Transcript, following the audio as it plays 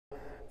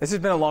This has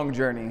been a long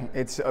journey.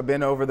 It's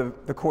been over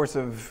the course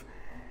of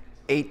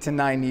 8 to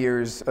 9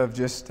 years of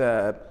just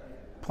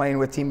playing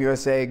with Team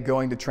USA,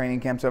 going to training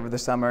camps over the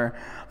summer.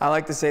 I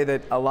like to say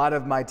that a lot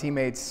of my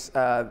teammates,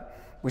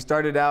 we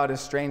started out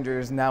as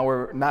strangers. Now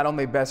we're not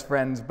only best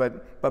friends,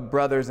 but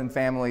brothers and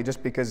family,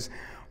 just because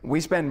we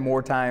spend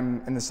more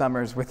time in the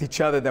summers with each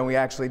other than we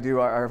actually do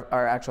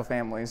our actual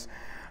families.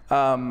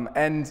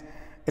 And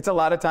it's a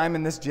lot of time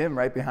in this gym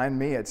right behind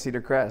me at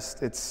Cedar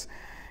Crest.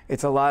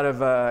 It's a lot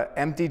of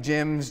empty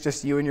gyms,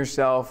 just you and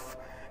yourself.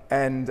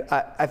 And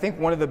I think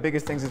one of the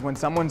biggest things is when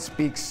someone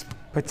speaks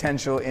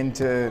potential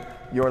into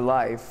your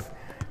life,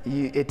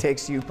 it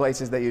takes you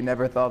places that you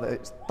never thought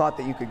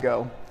that you could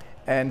go.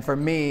 And for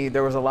me,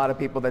 there was a lot of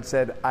people that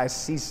said, I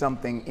see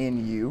something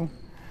in you.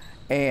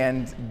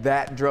 And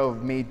that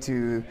drove me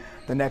to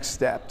the next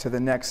step, to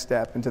the next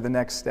step, and to the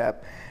next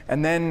step.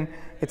 And then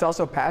it's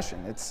also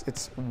passion.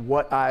 It's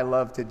what I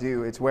love to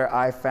do. It's where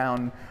I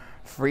found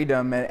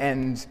freedom.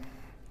 And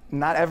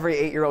not every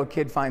 8-year-old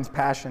kid finds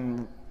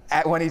passion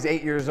when he's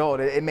 8 years old.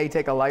 It may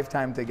take a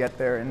lifetime to get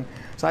there. And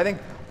so I think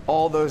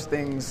all those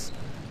things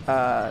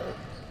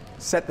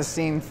set the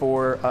scene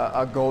for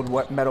a gold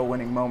medal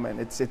winning moment.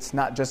 It's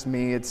not just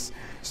me, it's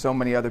so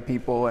many other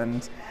people.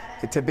 And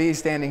to be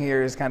standing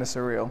here is kind of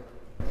surreal.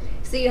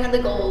 So you had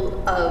the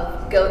goal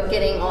of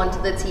getting onto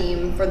the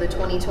team for the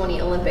 2020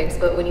 Olympics,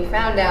 but when you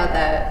found out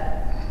that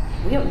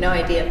we have no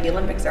idea if the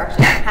Olympics are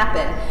actually going to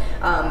happen,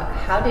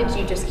 how did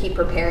you just keep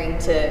preparing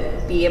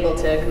to be able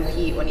to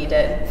compete when you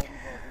did?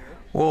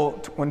 Well,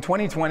 when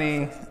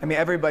 2020, I mean,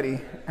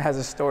 everybody has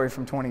a story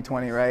from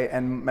 2020, right?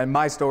 And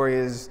my story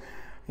is,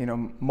 you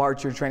know,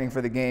 March, you're training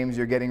for the games,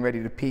 you're getting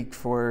ready to peak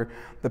for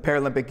the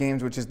Paralympic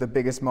Games, which is the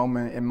biggest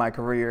moment in my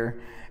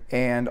career.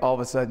 And all of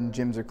a sudden,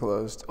 gyms are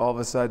closed. All of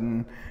a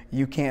sudden,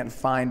 you can't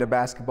find a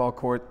basketball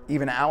court,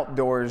 even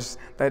outdoors,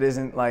 that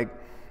isn't like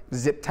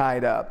zip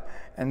tied up.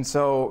 And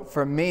so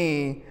for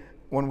me,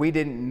 when we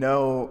didn't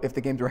know if the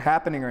games were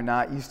happening or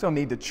not, you still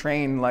need to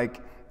train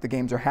like the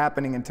games are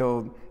happening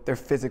until they're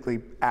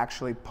physically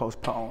actually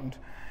postponed.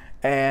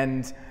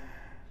 And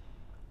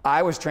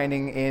I was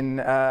training in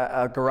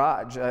a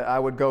garage. I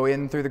would go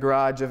in through the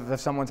garage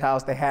of someone's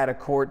house. They had a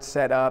court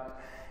set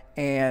up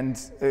and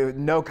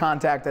no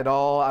contact at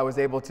all. I was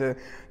able to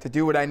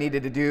do what I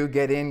needed to do,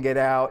 get in, get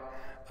out.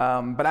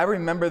 But I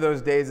remember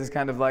those days as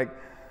kind of like,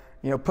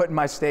 you know, putting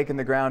my stake in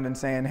the ground and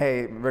saying,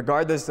 hey,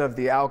 regardless of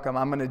the outcome,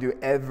 I'm going to do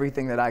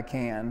everything that I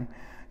can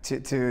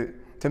to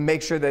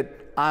make sure that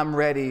I'm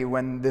ready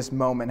when this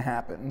moment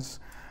happens.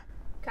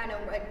 Kind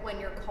of like when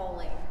you're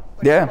calling,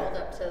 yeah. You're called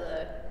up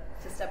to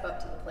step up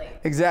to the plate.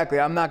 Exactly.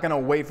 I'm not going to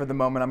wait for the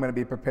moment. I'm going to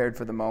be prepared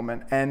for the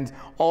moment. And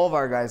all of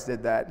our guys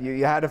did that.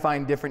 You had to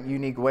find different,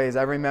 unique ways.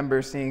 I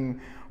remember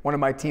seeing one of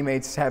my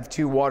teammates have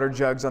 2 water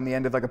jugs on the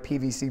end of like a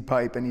PVC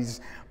pipe, and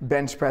he's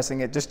bench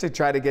pressing it just to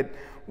try to get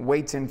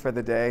weights in for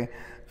the day.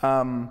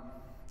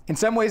 In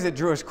some ways, it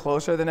drew us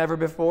closer than ever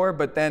before,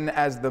 but then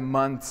as the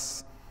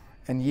months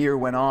and year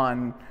went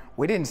on,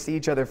 we didn't see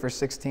each other for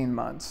 16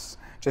 months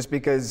just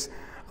because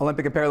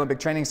Olympic and Paralympic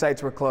training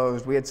sites were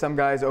closed. We had some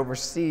guys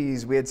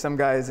overseas. We had some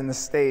guys in the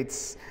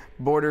States.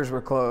 Borders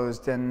were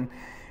closed. And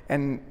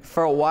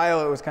for a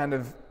while, it was kind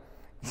of,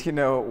 you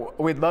know,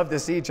 we'd love to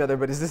see each other,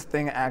 but is this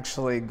thing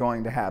actually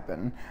going to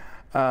happen?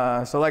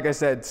 So like I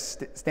said,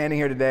 standing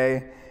here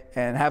today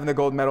and having the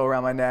gold medal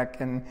around my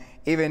neck, and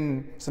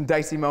even some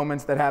dicey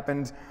moments that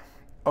happened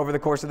over the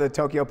course of the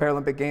Tokyo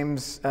Paralympic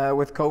Games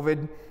with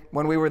COVID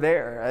when we were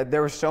there.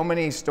 There were so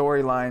many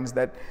storylines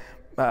that,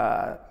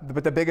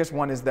 but the biggest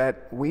one is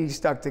that we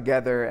stuck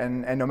together,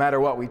 and no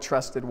matter what, we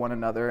trusted one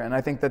another. And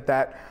I think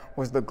that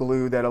was the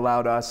glue that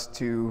allowed us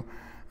to,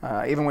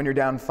 even when you're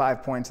down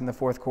 5 points in the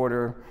fourth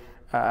quarter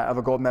of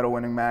a gold medal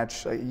winning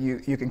match,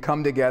 you can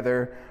come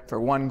together for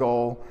one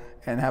goal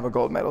and have a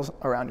gold medal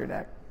around your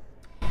neck.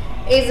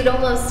 Is it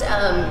almost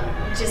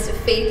just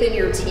faith in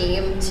your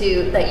team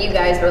that you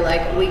guys were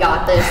like, we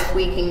got this,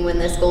 we can win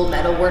this gold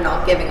medal, we're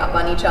not giving up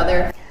on each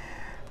other?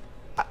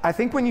 I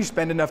think when you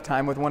spend enough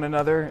time with one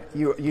another,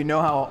 you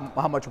know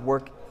how much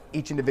work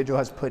each individual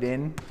has put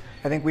in.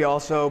 I think we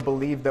also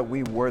believed that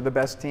we were the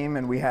best team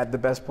and we had the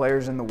best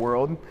players in the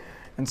world.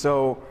 And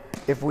so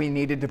if we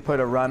needed to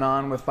put a run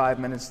on with 5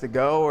 minutes to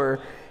go,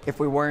 or if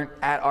we weren't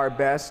at our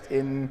best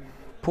in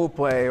pool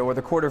play or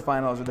the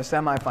quarterfinals or the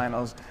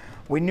semifinals,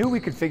 we knew we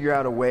could figure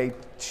out a way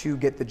to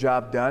get the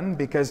job done,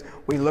 because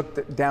we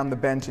looked down the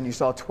bench and you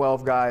saw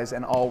 12 guys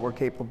and all were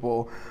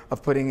capable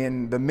of putting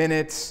in the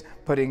minutes,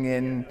 putting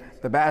in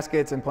the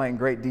baskets, and playing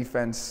great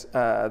defense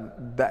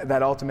that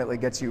ultimately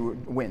gets you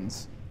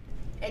wins.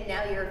 And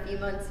now you're a few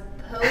months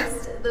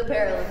post the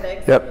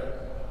Paralympics. Yep.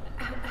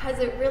 Has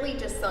it really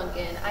just sunk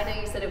in? I know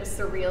you said it was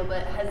surreal,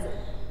 but has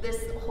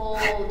this whole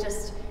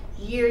just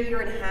year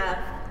and a half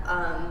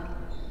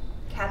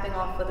capping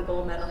off with a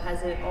gold medal,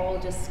 has it all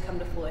just come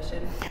to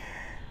fruition?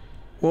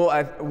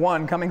 Well,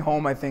 one, coming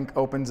home, I think,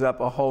 opens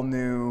up a whole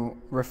new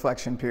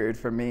reflection period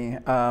for me.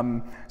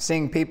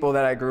 Seeing people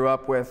that I grew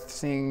up with,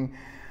 seeing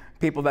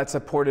people that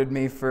supported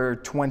me for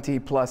 20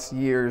 plus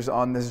years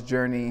on this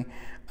journey,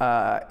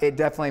 it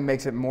definitely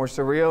makes it more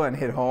surreal and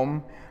hit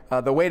home.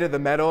 The weight of the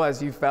medal,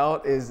 as you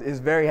felt, is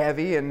very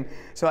heavy, and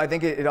so I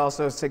think it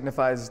also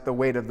signifies the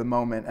weight of the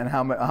moment and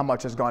how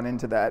much has gone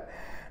into that.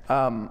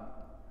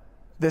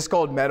 This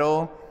gold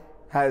medal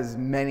has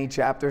many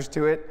chapters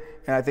to it,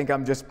 and I think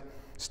I'm just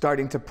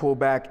starting to pull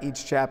back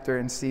each chapter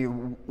and see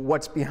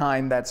what's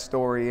behind that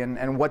story,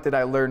 and what did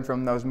I learn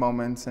from those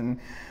moments, and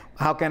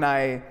how can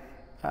I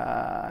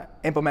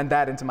implement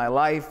that into my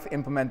life,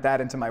 implement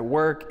that into my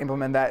work,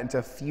 implement that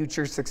into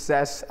future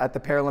success at the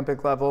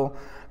Paralympic level,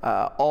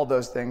 all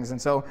those things.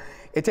 And so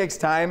it takes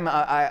time.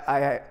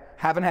 I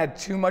haven't had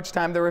too much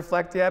time to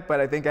reflect yet, but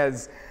I think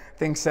as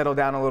things settle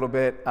down a little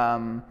bit,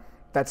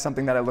 that's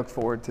something that I look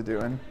forward to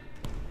doing.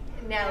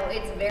 Now,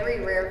 it's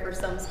very rare for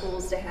some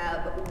schools to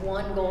have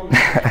one gold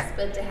medalist,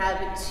 but to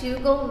have 2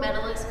 gold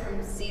medalists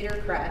from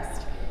Cedar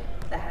Crest,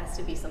 that has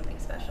to be something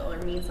special or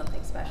mean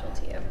something special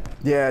to you.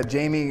 Yeah,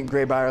 Jamie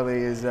Gray-Byerly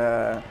is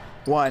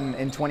one.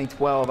 In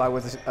 2012, I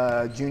was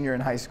a junior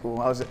in high school.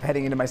 I was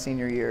heading into my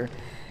senior year,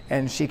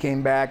 and she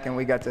came back, and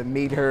we got to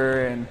meet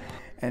her,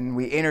 and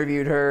we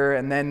interviewed her,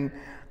 and then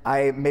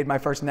I made my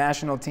first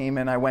national team,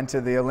 and I went to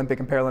the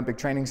Olympic and Paralympic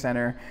Training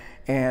Center,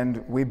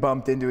 and we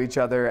bumped into each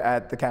other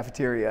at the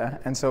cafeteria,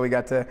 and so we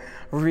got to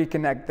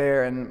reconnect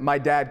there. And my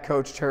dad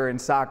coached her in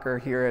soccer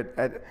here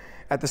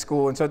at the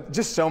school, and so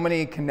just so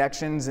many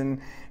connections and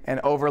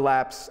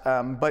overlaps.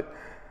 But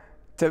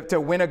to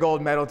win a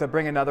gold medal, to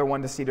bring another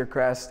one to Cedar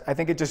Crest, I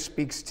think it just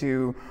speaks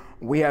to,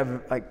 we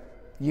have like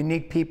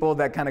unique people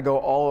that kind of go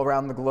all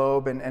around the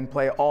globe and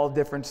play all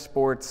different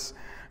sports,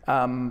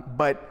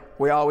 but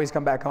we always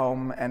come back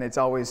home, and it's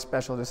always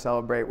special to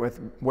celebrate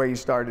with where you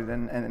started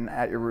and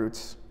at your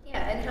roots.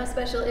 Yeah, and how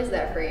special is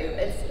that for you?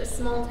 It's a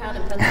small town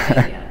in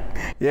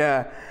Pennsylvania.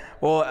 Yeah,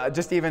 well,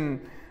 just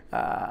even,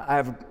 I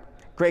have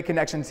great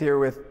connections here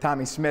with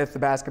Tommy Smith, the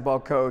basketball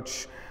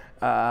coach,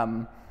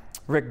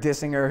 Rick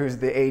Dissinger, who's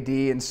the AD,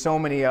 and so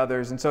many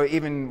others. And so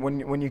even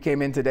when you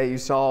came in today, you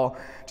saw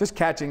just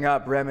catching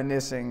up,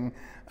 reminiscing.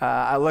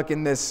 I look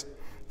in this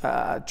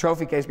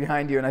trophy case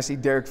behind you, and I see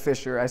Derek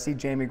Fisher, I see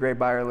Jamie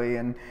Gray-Byerly,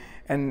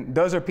 and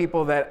those are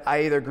people that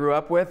I either grew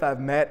up with,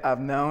 I've met, I've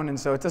known, and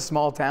so it's a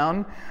small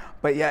town,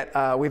 but yet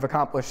we've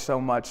accomplished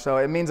so much. So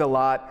it means a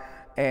lot,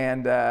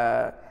 and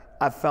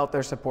I've felt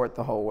their support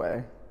the whole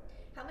way.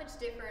 How much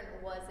different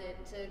was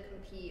it to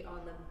compete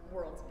on the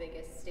world's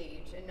biggest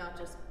stage and not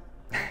just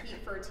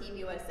compete for Team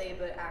USA,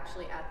 but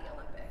actually at the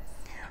Olympics?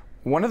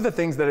 One of the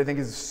things that I think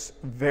is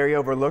very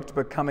overlooked,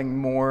 but coming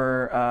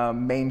more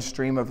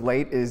mainstream of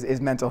late, is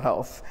mental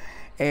health.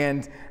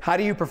 And how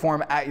do you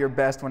perform at your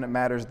best when it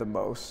matters the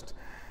most?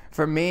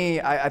 For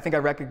me, I think I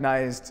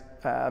recognized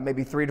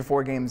maybe 3 to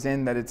 4 games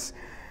in that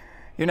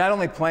you're not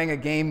only playing a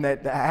game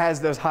that has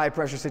those high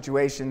pressure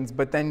situations,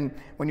 but then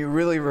when you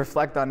really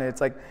reflect on it, it's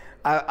like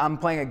I'm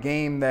playing a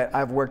game that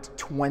I've worked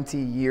 20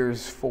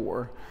 years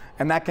for.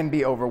 And that can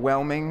be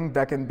overwhelming,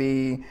 that can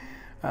be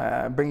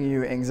bringing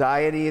you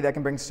anxiety, that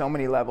can bring so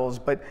many levels.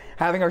 But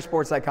having our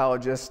sports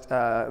psychologist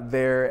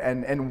there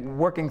and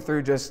working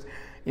through just,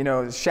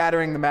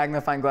 shattering the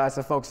magnifying glass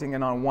of focusing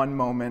in on one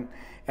moment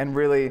and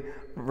really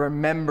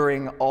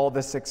remembering all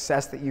the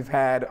success that you've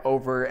had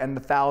over and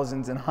the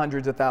thousands and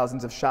hundreds of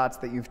thousands of shots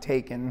that you've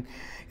taken,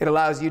 it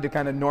allows you to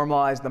kind of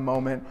normalize the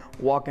moment,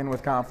 walk in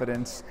with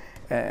confidence,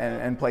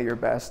 and play your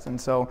best. And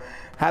so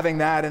having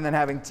that, and then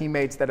having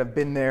teammates that have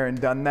been there and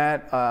done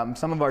that.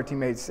 Some of our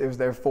teammates, it was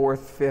their 4th,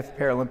 5th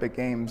Paralympic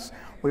Games.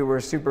 We were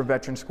a super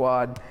veteran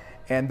squad,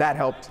 and that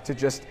helped to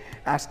just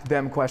ask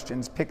them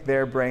questions, pick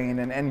their brain,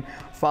 and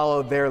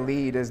follow their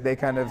lead as they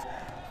kind of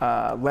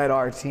led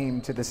our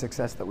team to the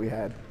success that we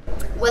had.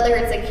 Whether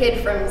it's a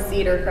kid from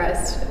Cedar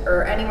Crest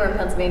or anywhere in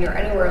Pennsylvania or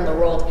anywhere in the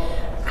world,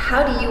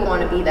 how do you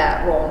want to be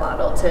that role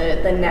model to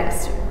the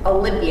next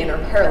Olympian or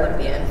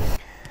Paralympian?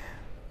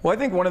 Well, I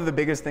think one of the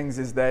biggest things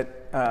is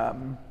that,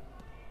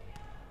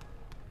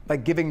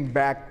 like giving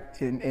back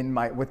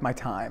with my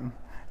time.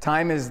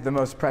 Time is the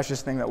most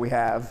precious thing that we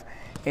have,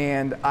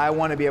 and I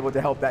want to be able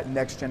to help that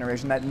next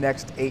generation, that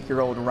next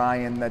 8-year-old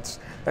Ryan that's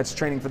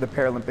training for the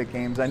Paralympic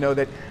Games. I know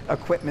that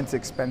equipment's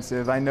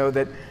expensive. I know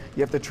that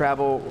you have to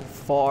travel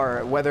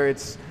far, whether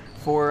it's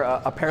for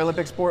a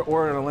Paralympic sport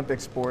or an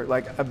Olympic sport.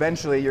 Like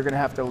eventually you're going to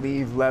have to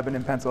leave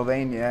Lebanon,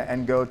 Pennsylvania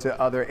and go to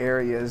other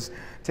areas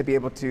to be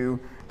able to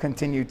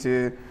continue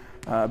to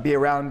be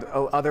around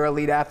other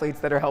elite athletes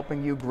that are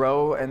helping you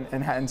grow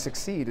and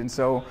succeed. And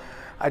so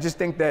I just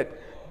think that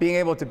being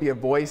able to be a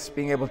voice,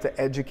 being able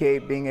to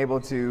educate, being able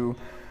to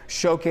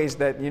showcase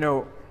that,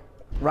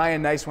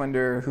 Ryan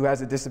Neiswender, who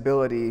has a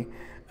disability,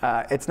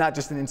 it's not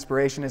just an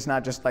inspiration, it's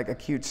not just like a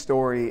cute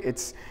story,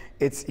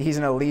 he's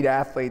an elite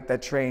athlete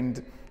that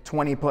trained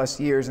 20 plus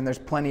years, and there's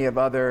plenty of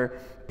other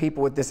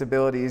people with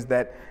disabilities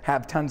that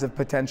have tons of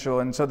potential.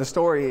 And so the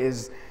story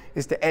is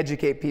is to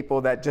educate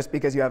people that just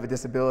because you have a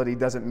disability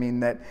doesn't mean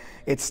that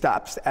it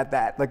stops at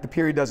that. Like the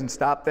period doesn't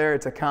stop there,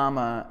 it's a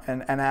comma,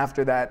 and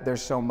after that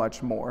there's so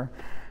much more.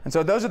 And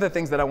so those are the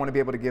things that I want to be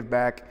able to give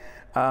back.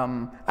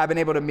 I've been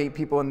able to meet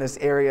people in this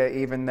area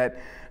even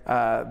that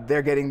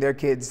they're getting their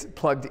kids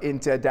plugged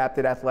into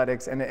adapted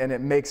athletics, and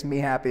it makes me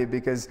happy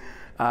because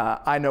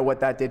I know what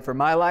that did for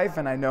my life,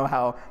 and I know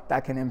how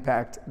that can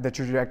impact the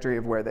trajectory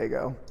of where they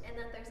go. And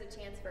that there's a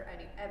chance for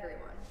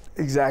everyone.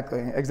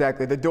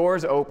 Exactly. The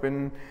door's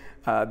open.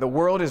 The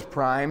world is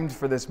primed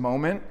for this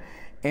moment,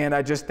 and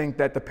I just think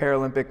that the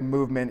Paralympic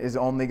movement is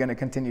only going to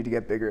continue to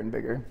get bigger and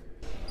bigger.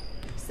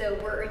 So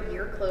we're a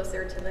year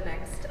closer to the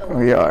next Olympics.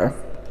 We are.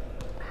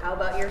 How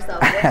about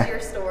yourself? What's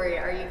your story?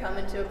 Are you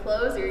coming to a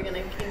close, or are you going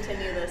to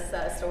continue this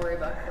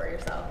storybook for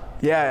yourself?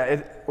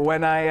 Yeah,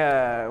 when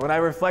I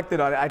reflected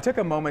on it, I took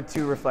a moment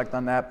to reflect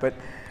on that, but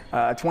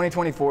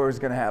 2024 is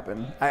going to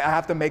happen. I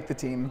have to make the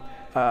team.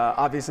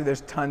 Obviously,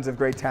 there's tons of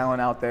great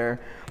talent out there,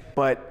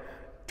 but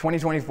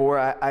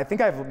 2024, I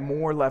think I have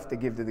more left to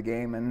give to the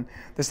game. And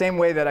the same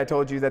way that I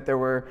told you that there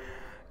were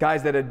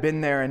guys that had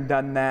been there and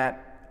done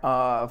that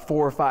 4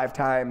 or 5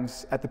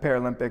 times at the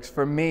Paralympics.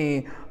 For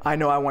me, I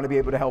know I want to be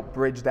able to help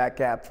bridge that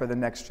gap for the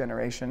next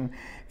generation.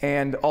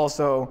 And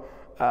also,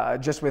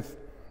 just with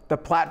the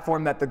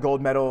platform that the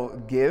gold medal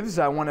gives,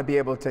 I want to be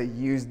able to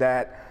use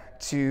that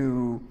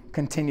to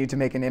continue to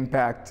make an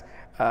impact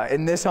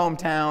in this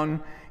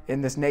hometown,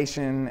 in this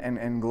nation,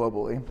 and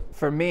globally.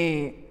 For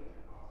me,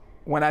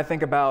 when I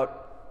think about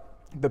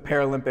the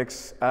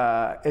Paralympics,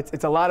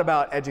 it's a lot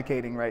about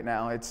educating right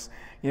now. It's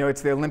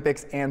the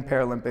Olympics and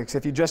Paralympics.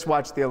 If you just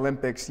watched the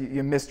Olympics,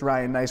 you missed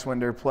Ryan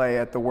Neiswender play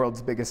at the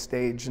world's biggest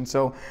stage. And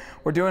so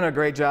we're doing a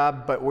great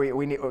job, but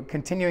we're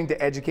continuing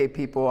to educate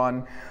people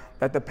on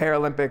that the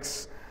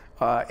Paralympics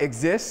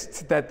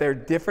exist, that they're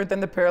different than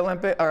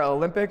the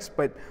Olympics,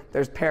 but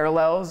there's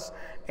parallels,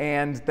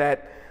 and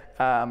that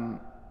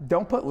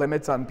don't put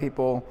limits on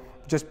people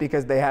just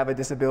because they have a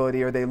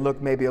disability or they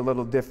look maybe a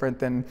little different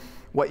than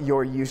what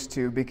you're used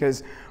to.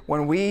 Because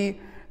when we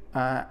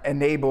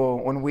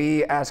enable, when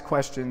we ask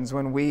questions,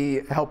 when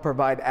we help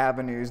provide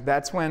avenues,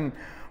 that's when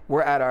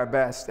we're at our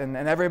best. And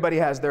everybody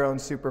has their own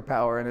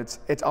superpower, and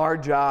it's our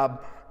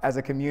job as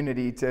a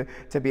community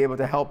to be able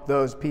to help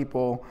those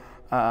people,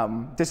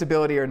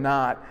 disability or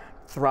not,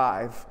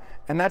 thrive.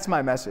 And that's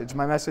my message.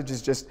 My message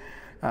is just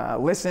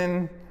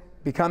listen,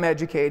 become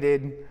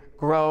educated,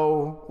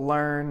 grow,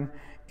 learn,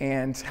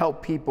 and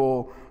help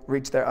people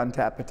reach their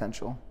untapped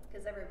potential.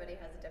 Because everybody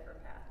has a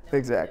different path.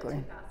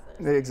 Exactly.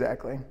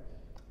 Exactly.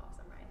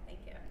 Awesome, Ryan. Thank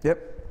you.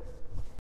 Yep.